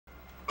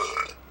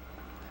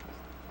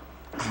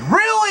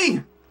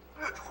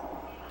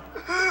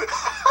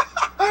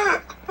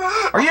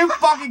Are you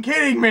fucking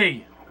kidding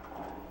me?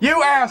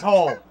 You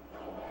asshole!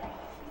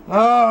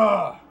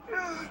 Ugh.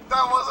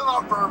 That wasn't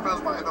on purpose,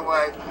 by the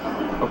way.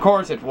 Of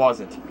course it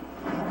wasn't.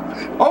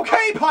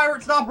 Okay,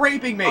 pirate, stop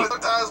raping me!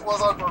 That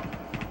was on purpose.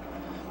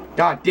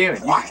 God damn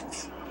it.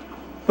 What?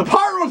 The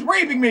pirate was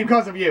raping me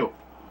because of you!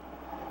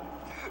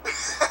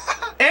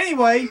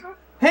 Anyway,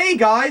 hey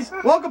guys,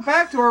 welcome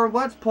back to our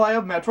Let's Play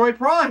of Metroid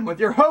Prime with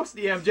your host,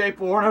 the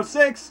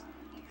MJ406.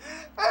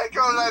 Hey,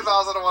 Code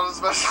 9001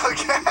 special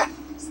guest.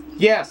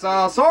 Yes,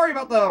 sorry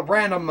about the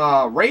random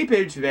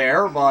rapage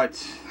there,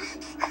 but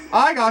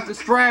I got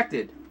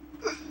distracted.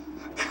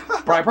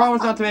 But I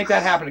promise not to make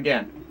that happen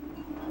again.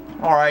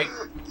 Alright.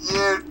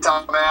 You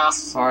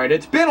dumbass. Alright,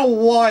 it's been a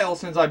while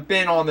since I've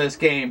been on this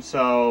game,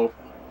 so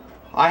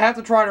I have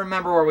to try to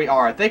remember where we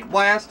are. I think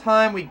last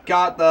time we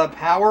got the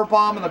power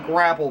bomb and the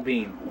grapple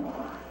beam.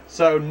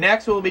 So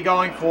next we'll be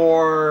going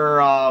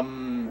for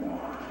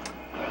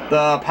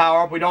the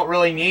power-up we don't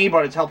really need,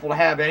 but it's helpful to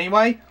have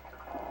anyway.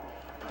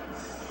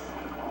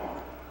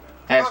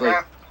 Actually,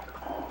 okay.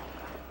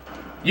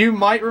 You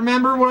might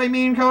remember what I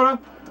mean, Coda?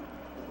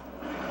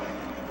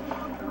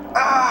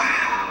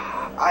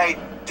 I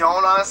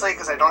don't honestly,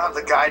 because I don't have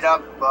the guide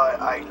up,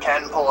 but I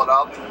can pull it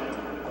up.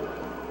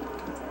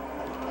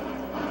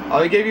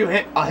 I'll give you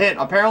a hint.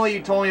 Apparently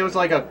you told me it was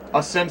like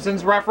a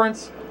Simpsons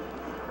reference.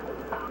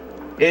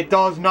 It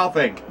does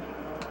nothing.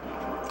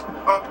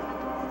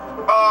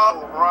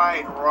 Oh,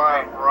 right.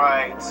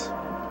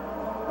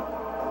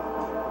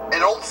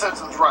 An old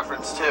Simpsons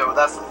reference too.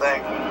 That's the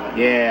thing.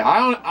 Yeah,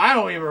 I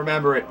don't even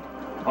remember it,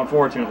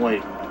 unfortunately.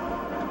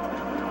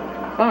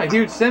 I'm not a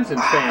huge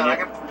Simpsons fan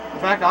yet. The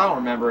fact I don't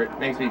remember it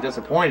makes me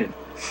disappointed.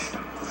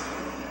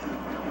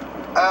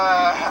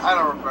 I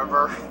don't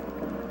remember.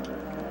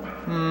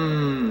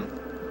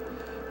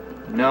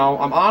 No,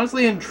 I'm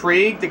honestly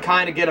intrigued to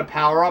kind of get a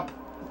power-up.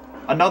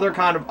 Another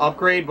kind of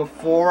upgrade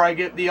before I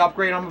get the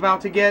upgrade I'm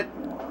about to get.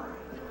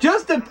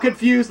 Just to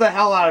confuse the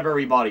hell out of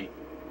everybody.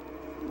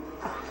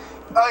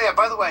 Oh yeah,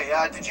 by the way,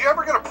 did you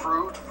ever get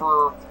approved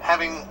for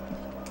having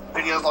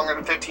videos longer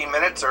than 15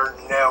 minutes, or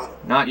no?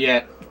 Not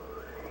yet.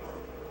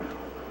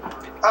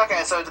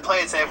 Okay, so to play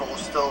it safe, we'll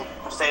still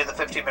stay in the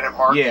 15-minute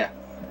mark. Yeah.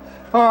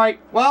 Alright,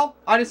 well,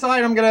 I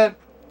decided I'm gonna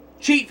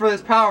cheat for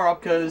this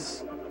power-up,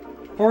 because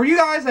for you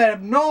guys that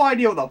have no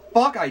idea what the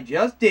fuck I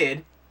just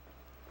did,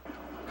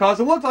 because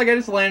it looked like I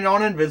just landed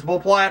on an invisible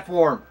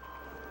platform.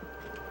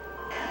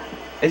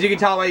 As you can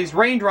tell by these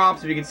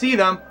raindrops, if you can see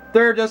them,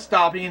 they're just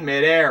stopping in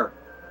midair.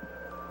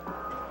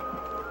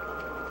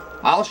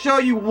 I'll show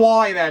you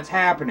why that's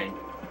happening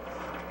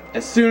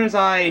as soon as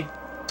I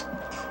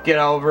get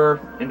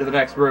over into the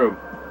next room.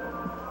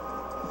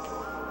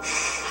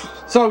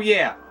 So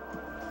yeah.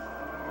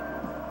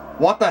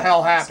 What the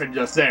hell happened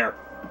just there?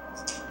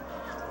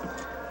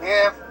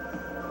 Yeah.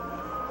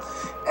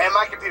 And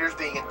my computer's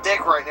being a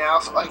dick right now,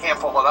 so I can't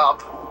pull it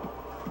up.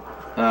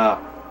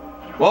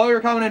 Well,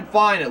 you're coming in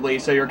fine at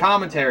least, so your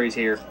commentary's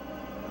here.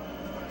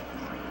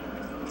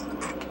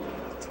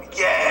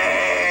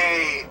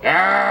 Yay!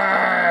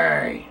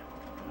 Yay!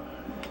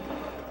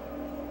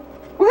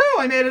 Woohoo!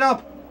 I made it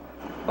up!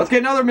 Let's get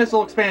another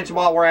missile expansion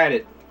while we're at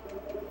it.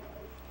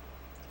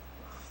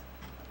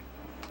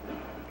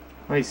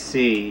 Let me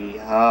see.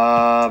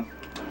 I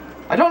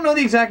don't know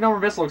the exact number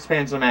of missile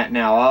expansions I'm at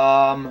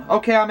now.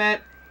 Okay, I'm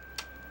at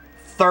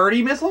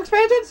 30 missile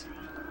expansions?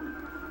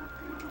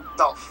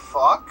 The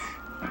fuck?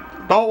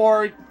 Don't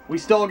worry, we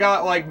still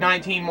got like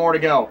 19 more to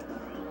go.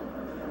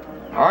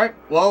 Alright,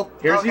 well,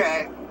 here's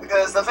okay,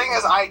 because the thing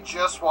is, I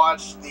just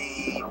watched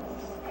the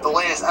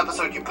latest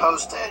episode you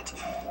posted,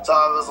 so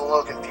I was a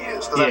little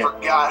confused, because I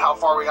forgot how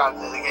far we got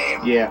into the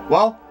game. Yeah,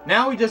 well,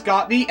 now we just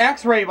got the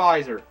X-ray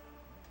visor.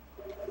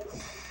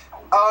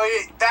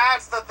 Oh, yeah,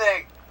 that's the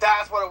thing.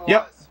 That's what it was.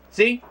 Yep,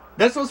 see?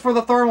 This was for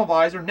the thermal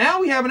visor. Now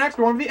we have an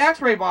extra one for the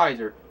X-ray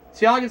visor.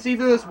 See how I can see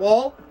through this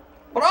wall?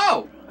 But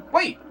oh,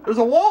 wait, there's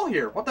a wall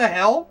here. What the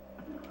hell?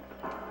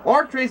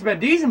 Large trace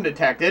magnesium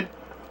detected.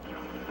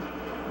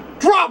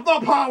 Drop the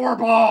power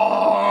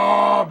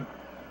bomb!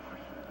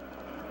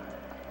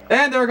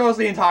 And there goes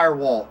the entire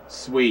wall.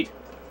 Sweet.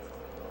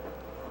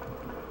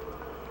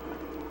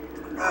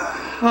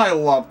 I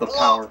love the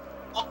power.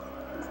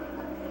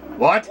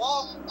 What?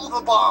 All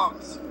the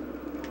bombs.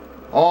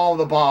 All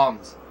the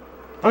bombs.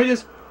 Let me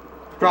just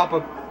drop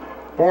a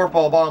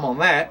four-ball bomb on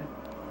that.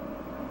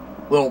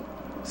 Little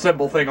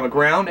simple thing on the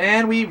ground,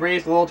 and we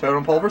raised a little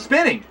totem pole for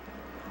spinning.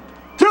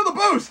 To the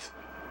boost!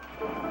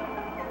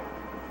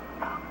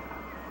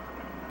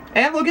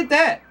 And look at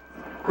that!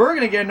 We're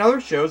gonna get another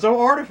Shozo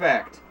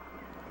artifact.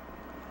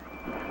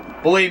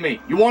 Believe me,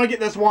 you want to get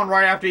this one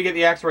right after you get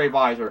the X-ray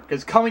visor,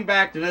 because coming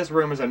back to this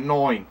room is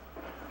annoying.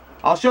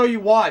 I'll show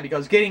you why,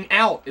 because getting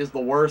out is the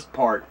worst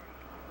part.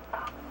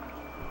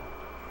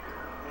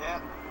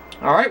 Yeah.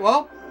 Alright,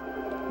 well,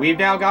 we've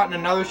now gotten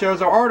another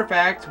Shozo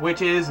artifact,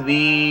 which is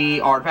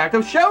the artifact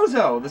of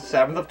Shozo, the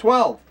 7th of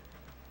 12.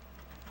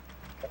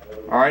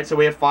 Alright, so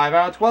we have 5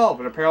 out of 12,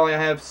 and apparently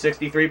I have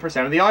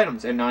 63% of the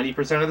items and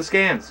 90% of the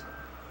scans.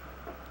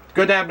 It's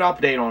good to have an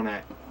update on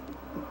that.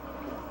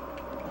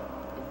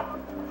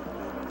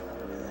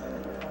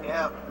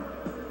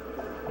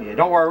 Yeah,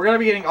 don't worry, we're gonna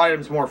be getting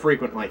items more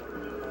frequently.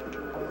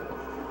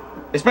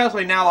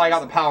 Especially now that I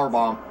got the power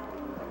bomb.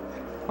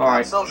 Alright.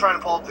 I'm still trying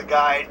to pull up the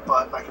guide,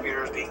 but my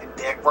computer is being a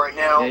dick right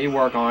now. Yeah, you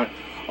work on it.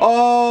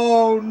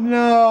 Oh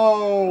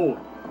no!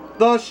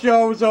 The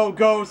Shozo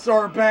ghosts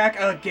are back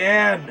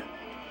again!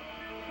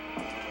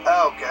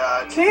 Oh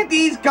god. Can't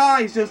these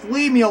guys just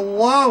leave me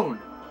alone?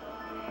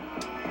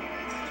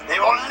 They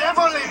will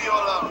never leave you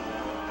alone!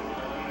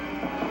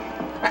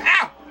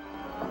 Ow!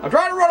 I'm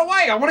trying to run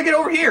away! I want to get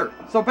over here!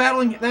 So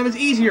battling them is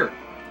easier.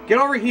 Get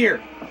over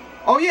here.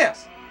 Oh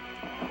yes!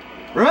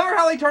 Remember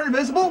how they turn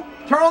invisible?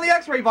 Turn on the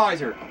X-ray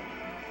visor.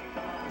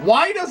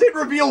 Why does it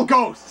reveal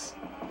ghosts?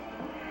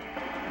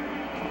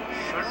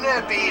 Shouldn't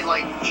it be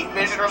like heat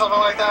vision or something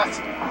like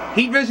that?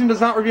 Heat vision does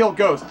not reveal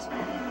ghosts.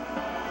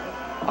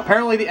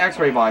 Apparently the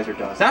X-ray visor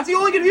does. That's the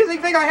only confusing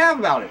thing I have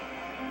about it.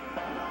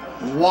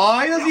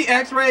 Why does the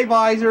X-ray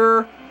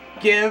visor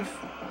give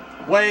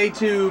way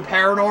to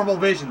paranormal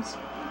visions?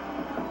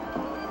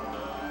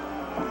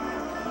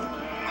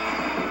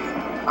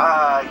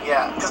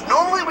 Yeah. Because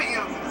normally when you,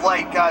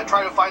 like,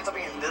 try to find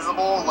something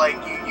invisible, like,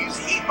 you use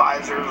heat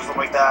visors or something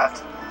like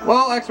that.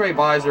 Well, X-ray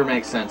visor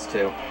makes sense,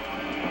 too.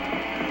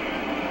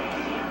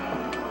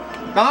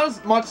 Not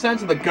as much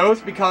sense of the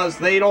ghosts because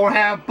they don't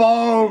have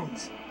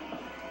bones.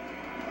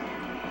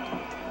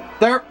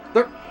 They're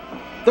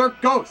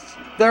ghosts.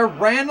 They're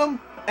random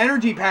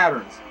energy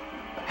patterns.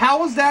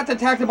 How is that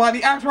detected by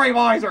the X-ray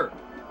visor?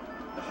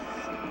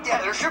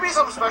 Yeah, there should be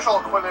some special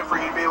equipment for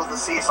you to be able to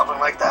see something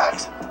like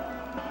that.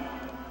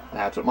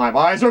 That's what my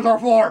visors are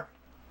for.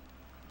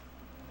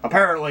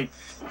 Apparently.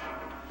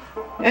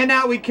 And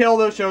now we kill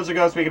those Shozo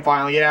ghosts, we can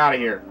finally get out of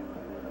here.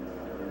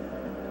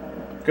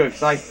 Good,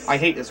 because I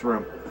hate this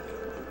room.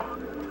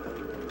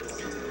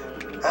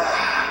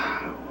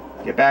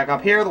 Get back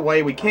up here the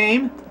way we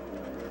came.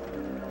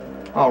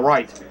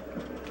 Alright.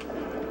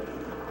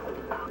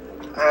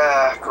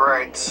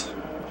 Great.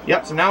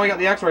 Yep, so now we got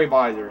the X-ray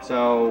visor,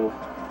 so...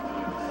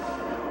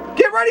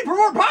 Get ready for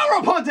more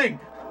power-up hunting!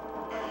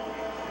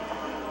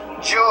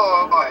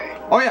 Joy!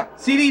 Oh yeah,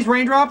 see these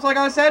raindrops like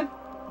I said?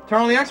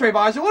 Turn on the X-ray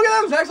visor. Look at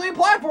that, there's actually a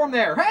platform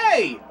there!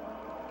 Hey!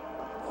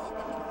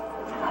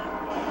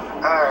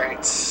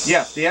 Alright.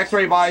 Yes, the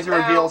X-ray visor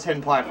reveals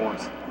hidden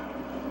platforms.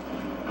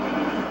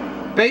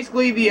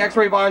 Basically, the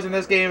X-ray visor in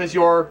this game is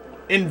your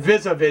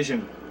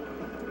Invisivision.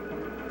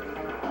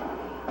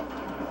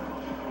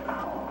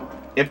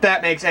 If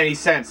that makes any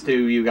sense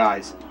to you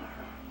guys.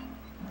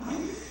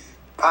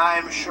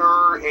 I'm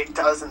sure it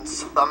does in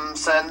some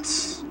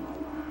sense.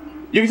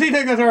 You can see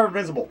things that are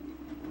invisible.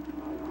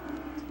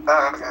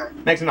 Okay.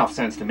 Makes enough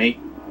sense to me.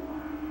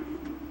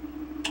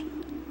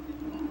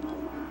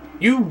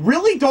 You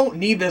really don't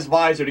need this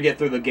visor to get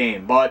through the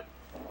game, but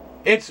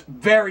it's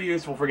very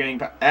useful for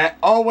getting...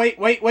 oh, wait,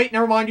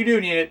 never mind, you do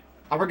need it.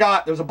 I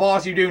forgot, there's a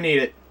boss, you do need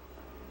it.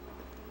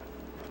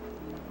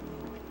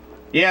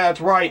 Yeah,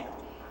 that's right.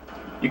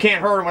 You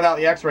can't hurt him without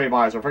the X-ray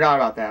visor. Forgot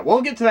about that.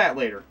 We'll get to that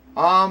later.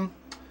 Okay.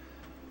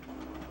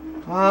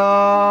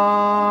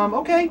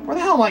 Where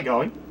the hell am I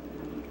going?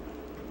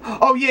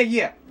 Oh,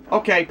 yeah.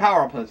 Okay,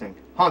 power-up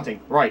hunting.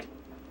 Right.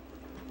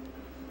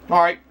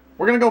 Alright.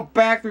 We're gonna go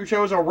back through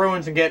Shozo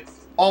Ruins and get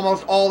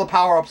almost all the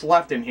power-ups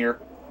left in here.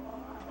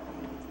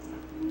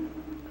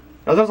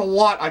 Now, there's a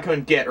lot I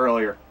couldn't get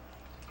earlier.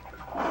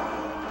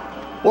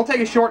 We'll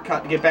take a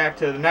shortcut to get back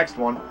to the next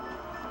one.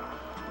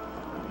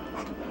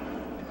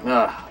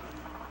 Ugh.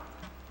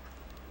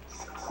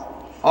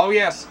 Oh,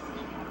 yes.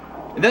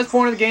 At this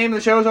point of the game, the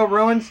Shozo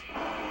Ruins,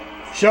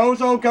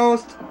 Shozo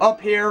ghosts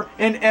appear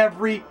in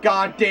every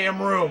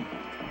goddamn room.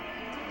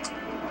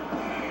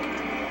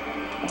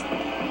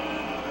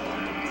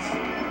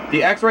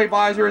 The X-ray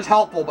visor is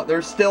helpful, but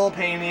they're still a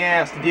pain in the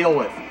ass to deal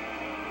with.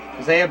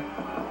 Because they have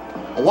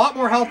a lot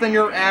more health than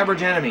your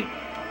average enemy.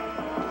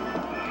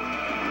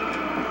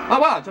 Oh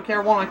wow, it took care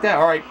of one like that.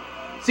 Alright.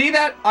 See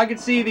that? I can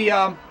see the,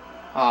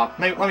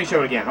 let me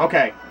show it again.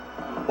 Okay.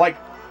 Like,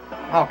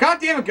 oh,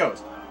 goddamn it,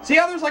 Ghost. See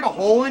how there's like a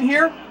hole in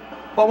here?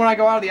 But when I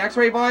go out of the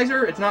X-ray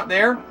visor, it's not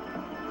there?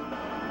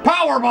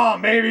 Power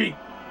bomb, baby!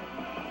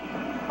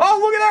 Oh,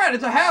 look at that!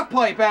 It's a half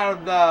pipe out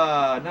of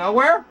the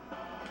nowhere.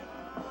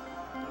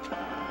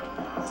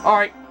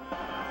 Alright.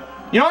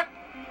 You know what?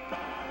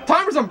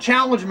 Time for some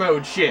challenge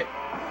mode shit.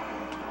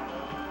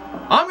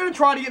 I'm gonna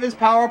try to get this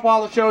power up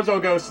while the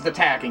Shozo Ghost is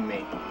attacking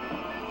me.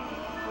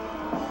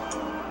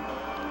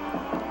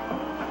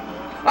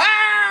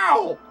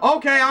 Ow!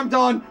 Okay, I'm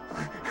done.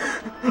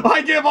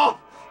 I give up.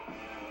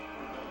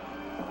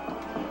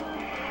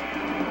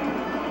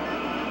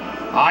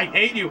 I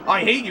hate you.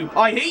 I hate you.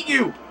 I hate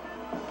you.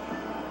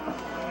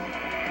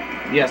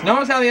 Yes,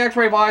 notice how the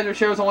X-ray visor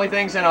shows only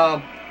things in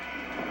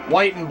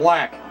white and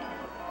black.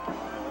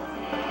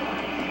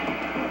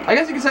 I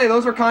guess you could say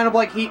those are kind of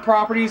like heat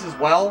properties as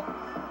well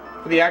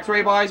for the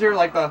X-ray visor.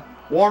 Like the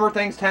warmer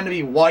things tend to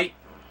be white,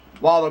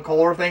 while the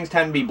colder things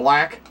tend to be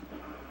black.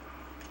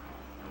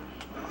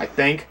 I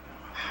think.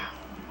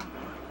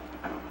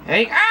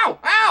 Hey, ow!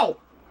 Ow!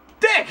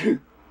 Dick!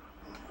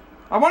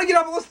 I want to get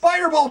up on the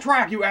spider ball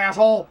track, you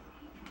asshole!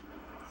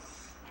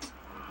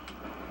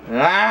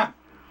 Ah!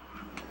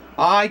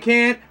 I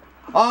can't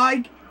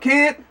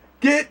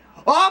get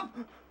up!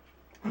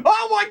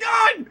 Oh my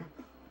god!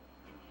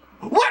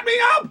 Let me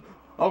up!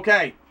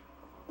 Okay.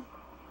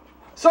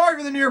 Sorry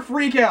for the near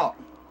freak out.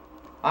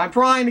 I'm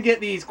trying to get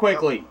these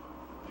quickly.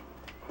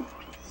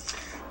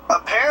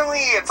 Apparently,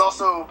 it's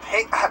also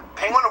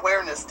Penguin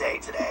Awareness Day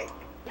today.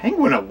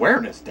 Penguin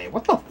Awareness Day?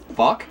 What the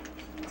fuck?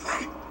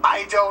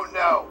 I don't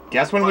know.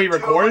 Guess when we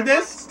recorded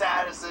this?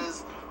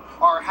 Statuses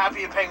are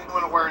Happy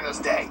Penguin Awareness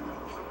Day.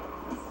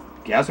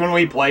 Guess when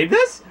we played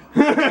this?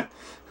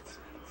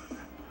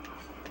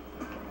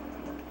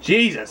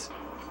 Jesus.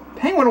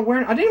 Penguin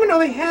Awareness... I didn't even know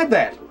they had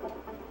that.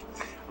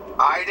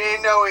 I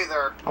didn't know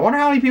either. I wonder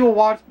how many people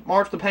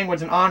march the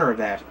penguins in honor of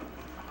that.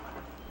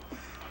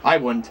 I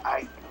wouldn't.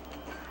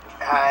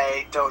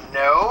 I don't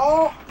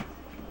know.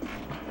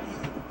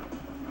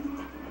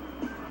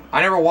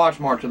 I never watched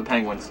March of the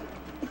Penguins.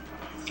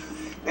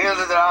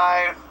 Neither did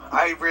I.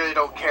 I really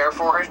don't care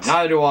for it.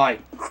 Neither do I.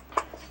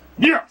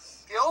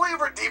 Yes! The only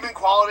redeeming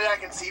quality I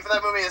can see for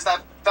that movie is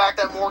that fact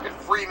that Morgan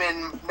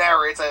Freeman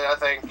narrates it, I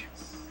think.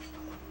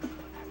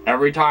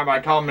 Every time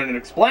I come in and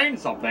explain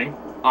something,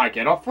 I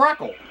get a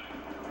freckle.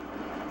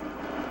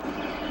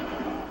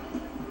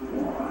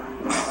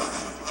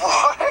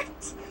 What?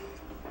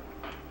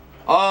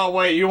 Oh,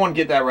 wait, you won't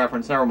get that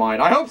reference. Never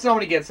mind. I hope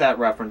somebody gets that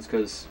reference,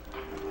 because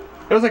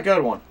it was a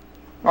good one.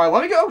 Alright,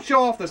 let me go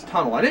show off this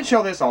tunnel. I didn't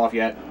show this off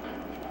yet.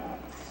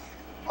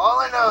 All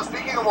I know,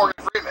 speaking of Morgan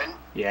Freeman,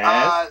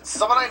 yes?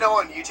 someone I know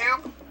on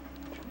YouTube,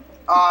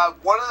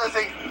 one of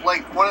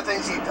the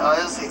things he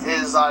does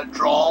is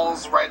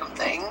draws random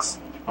things.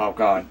 Oh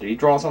god, did he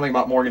draw something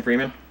about Morgan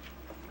Freeman?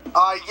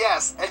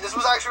 Yes, and this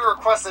was actually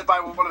requested by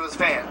one of his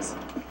fans.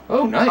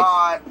 Oh,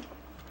 nice.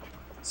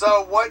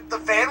 So what the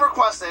fan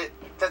requested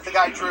that the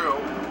guy drew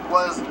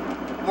was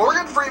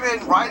Morgan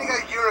Freeman riding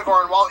a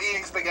unicorn while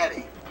eating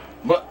spaghetti.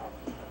 But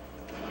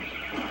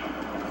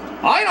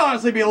I'd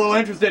honestly be a little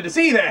interested to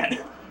see that.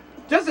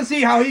 Just to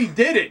see how he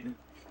did it.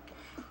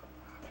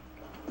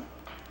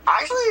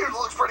 Actually, it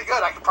looks pretty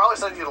good. I could probably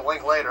send you the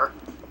link later.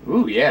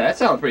 Ooh, yeah, that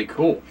sounds pretty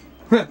cool.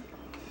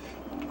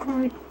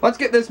 Alright, let's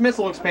get this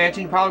missile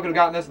expansion. Probably could have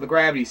gotten this with the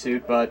gravity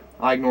suit, but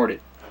I ignored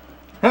it.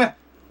 Huh.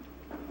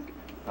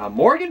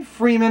 Morgan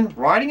Freeman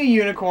riding a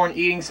unicorn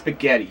eating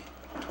spaghetti.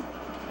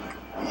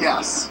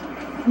 Yes.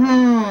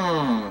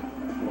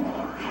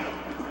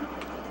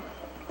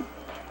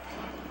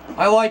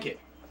 I like it.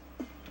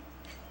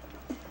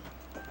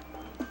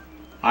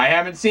 I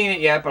haven't seen it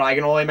yet, but I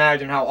can only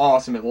imagine how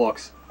awesome it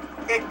looks.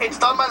 It's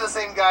done by the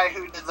same guy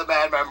who did the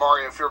Madman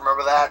Mario, if you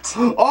remember that.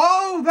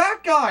 Oh,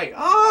 that guy!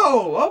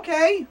 Oh,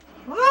 okay.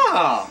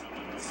 Ah,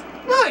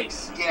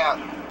 nice. Yeah.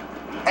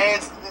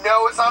 And it's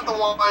not the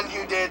one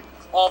who did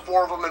all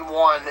four of them in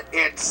one.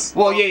 It's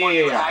well,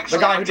 yeah. The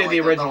guy who did the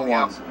original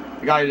ones.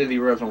 The guy who did the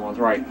original ones,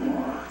 right?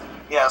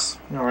 Yes.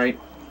 All right.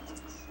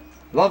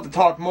 I'd love to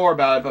talk more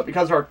about it, but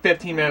because of our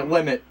 15-minute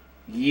limit,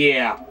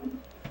 yeah.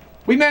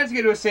 We managed to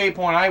get to a save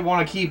point. I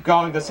want to keep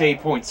going the save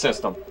point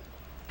system.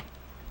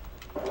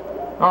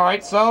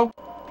 Alright, so,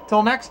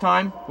 till next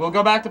time, we'll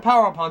go back to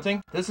power-up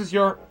hunting. This has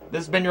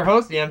been your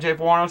host, the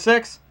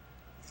MJ4106.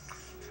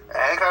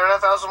 And Carter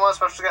 9001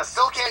 special guest.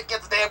 Still can't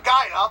get the damn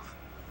guide up.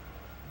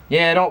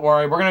 Yeah, don't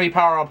worry. We're going to be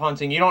power-up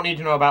hunting. You don't need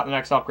to know about the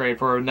next upgrade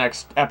for the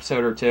next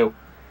episode or two.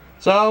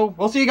 So,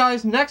 we'll see you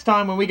guys next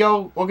time when we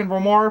go looking for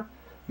more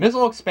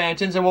missile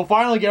expansions, and we'll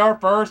finally get our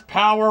first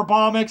power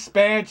bomb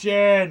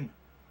expansion.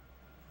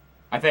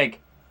 I think.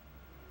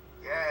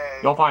 Yay.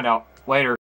 You'll find out later.